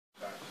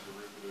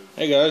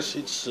Hey guys,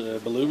 it's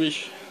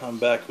Balubish. I'm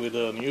back with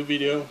a new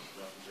video,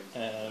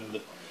 and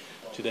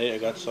today I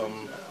got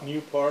some new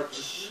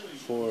parts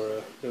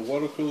for the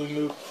water cooling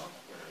loop,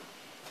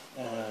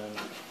 and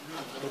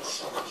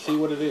let's see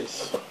what it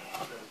is.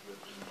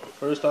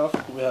 First off,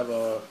 we have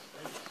a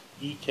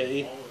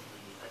EK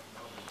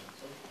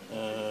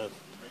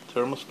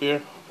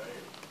Thermosphere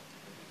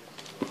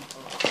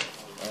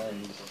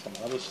and some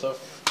other stuff.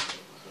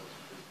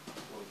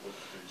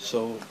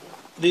 So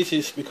this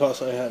is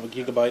because I have a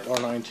Gigabyte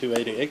R9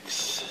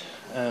 280X,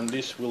 and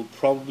this will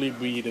probably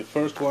be the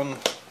first one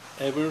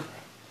ever.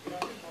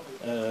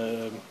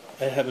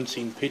 I haven't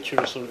seen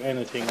pictures or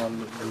anything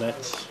on the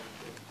net,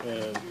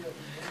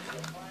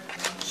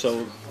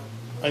 so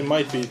I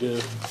might be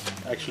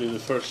actually the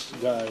first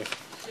guy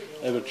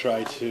ever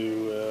try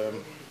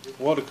to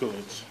water cool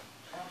it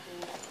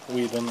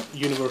with a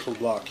universal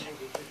block.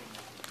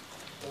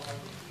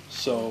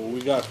 So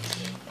we got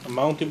a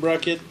mounting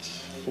bracket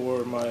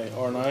for my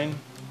R9.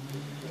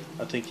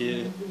 I think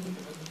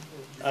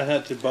I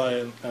had to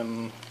buy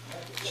a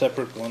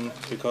separate one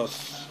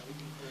because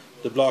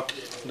the block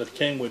that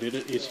came with it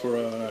is for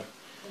a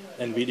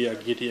NVIDIA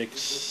GTX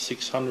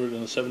 600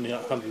 and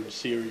 700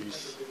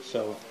 series.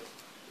 So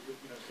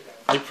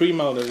I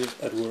pre-mounted it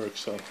at work.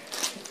 So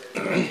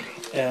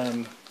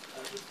and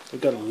we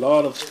got a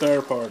lot of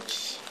spare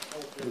parts.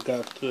 We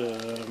got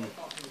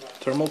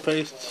thermal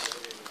pastes,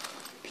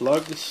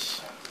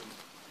 plugs,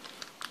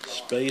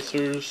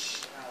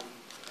 spacers,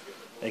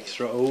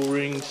 extra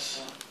O-rings,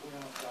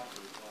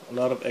 a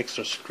lot of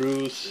extra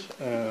screws,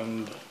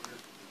 and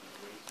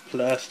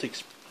plastic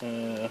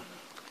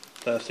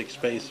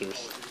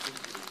spacers.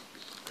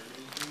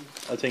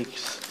 I think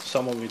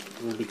some of it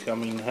will be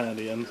coming in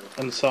handy, and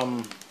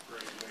some,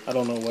 I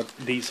don't know what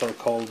these are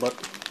called, but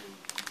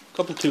a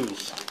couple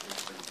tools.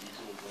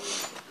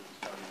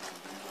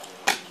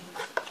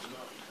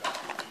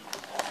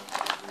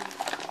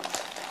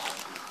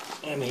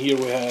 And here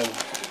we have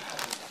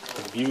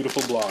a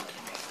beautiful block.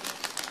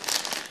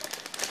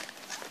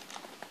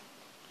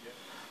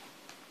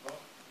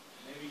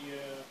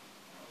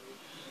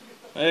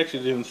 I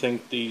actually didn't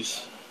think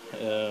these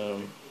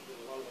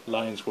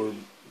lines were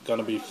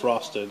gonna be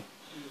frosted,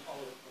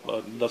 but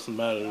it doesn't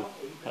matter.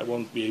 I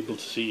won't be able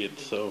to see it,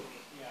 so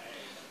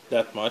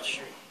that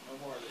much.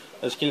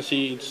 As you can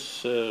see,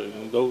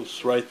 it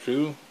goes right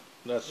through.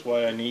 That's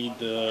why I need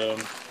 2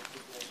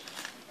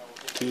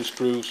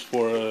 screws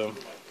for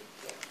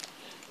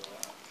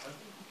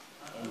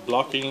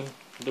blocking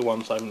the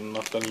ones I'm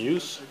not gonna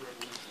use.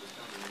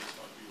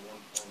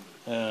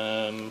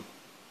 And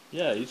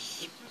yeah,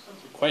 it's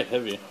quite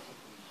heavy.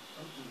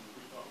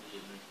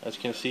 As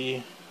you can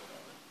see,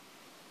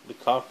 the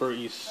copper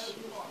is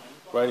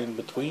right in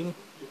between,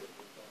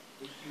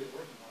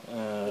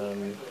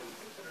 and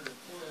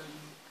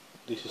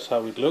this is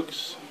how it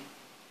looks.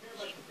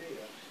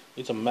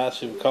 It's a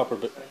massive copper,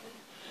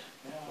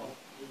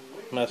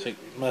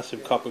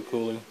 massive copper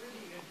cooling.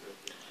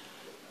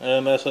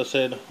 And as I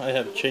said, I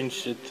have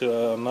changed it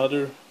to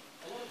another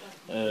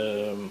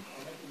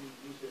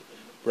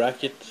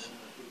bracket,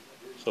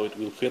 so it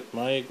will fit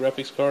my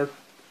graphics card.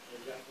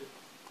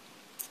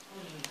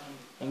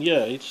 And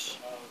yeah, it's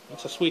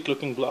a sweet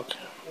looking block,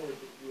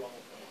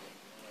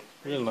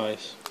 real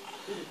nice.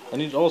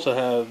 And it also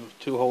have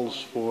 2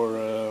 holes for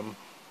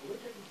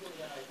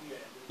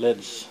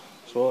LEDs,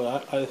 so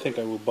I think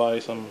I will buy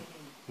some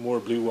more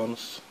blue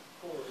ones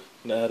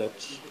and add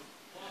it.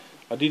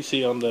 I did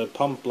see on the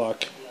pump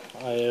block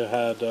I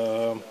had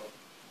 2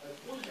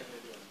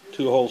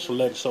 holes for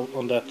LEDs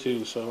on that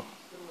too, so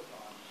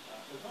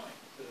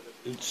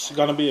it's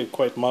gonna be a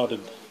quite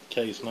modded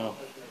case now.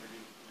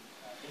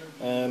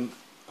 And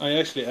I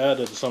actually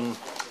added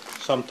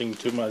something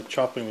to my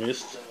chopping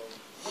list,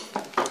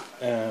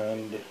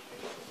 and I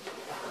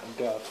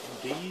got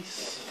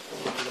these.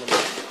 I'm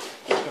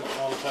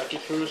gonna unpack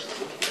it first.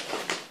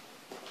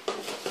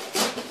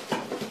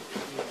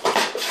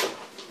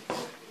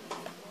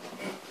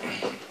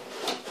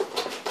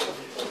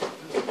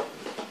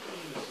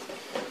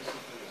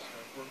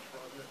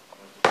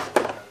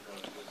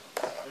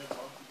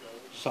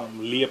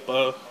 Some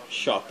Lepa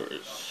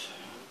shoppers.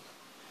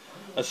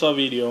 I saw a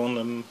video on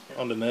them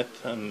on the net,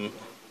 and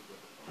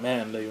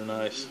man, they are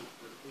nice.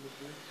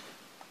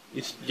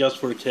 It's just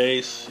for the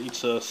case.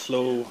 It's a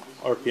slow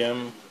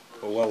RPM,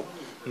 well,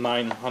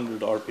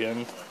 900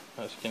 RPM,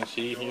 as you can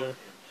see here.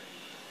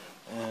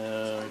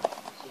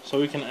 So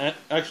we can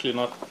actually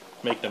not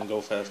make them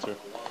go faster,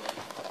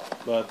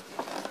 but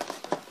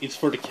it's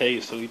for the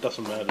case, so it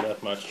doesn't matter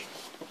that much.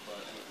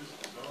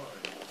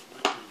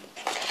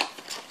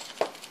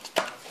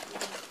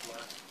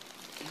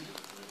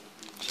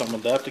 Some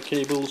adapter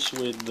cables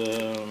with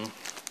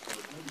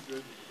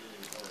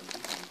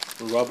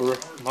rubber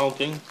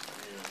mounting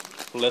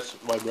for less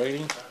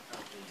vibrating.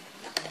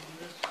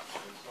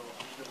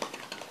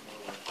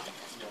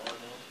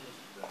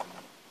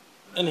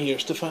 And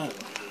here's the fan.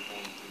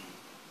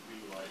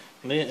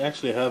 And they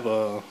actually have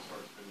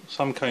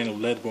some kind of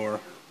LED bar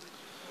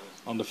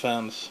on the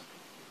fans,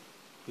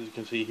 as you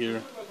can see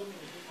here.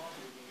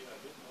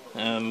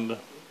 and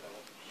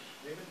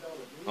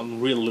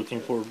I'm really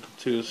looking forward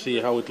to see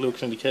how it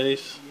looks in the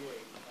case.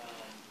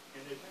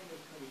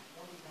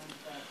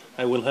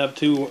 I will have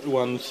two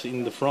ones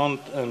in the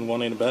front and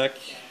one in the back,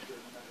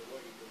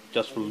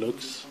 just for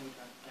looks.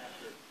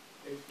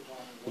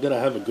 We gotta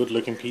have a good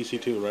looking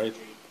PC too, right?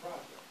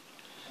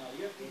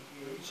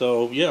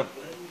 So yeah,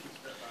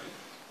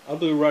 I'll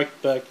be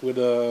right back with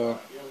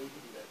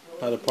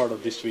another part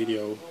of this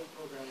video.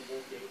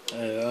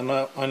 I'm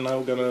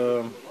now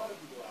gonna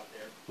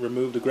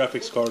remove the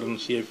graphics card and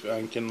see if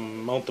I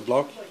can mount the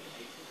block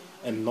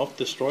and not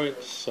destroy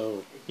it.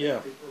 So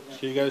yeah,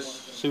 see you guys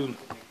soon.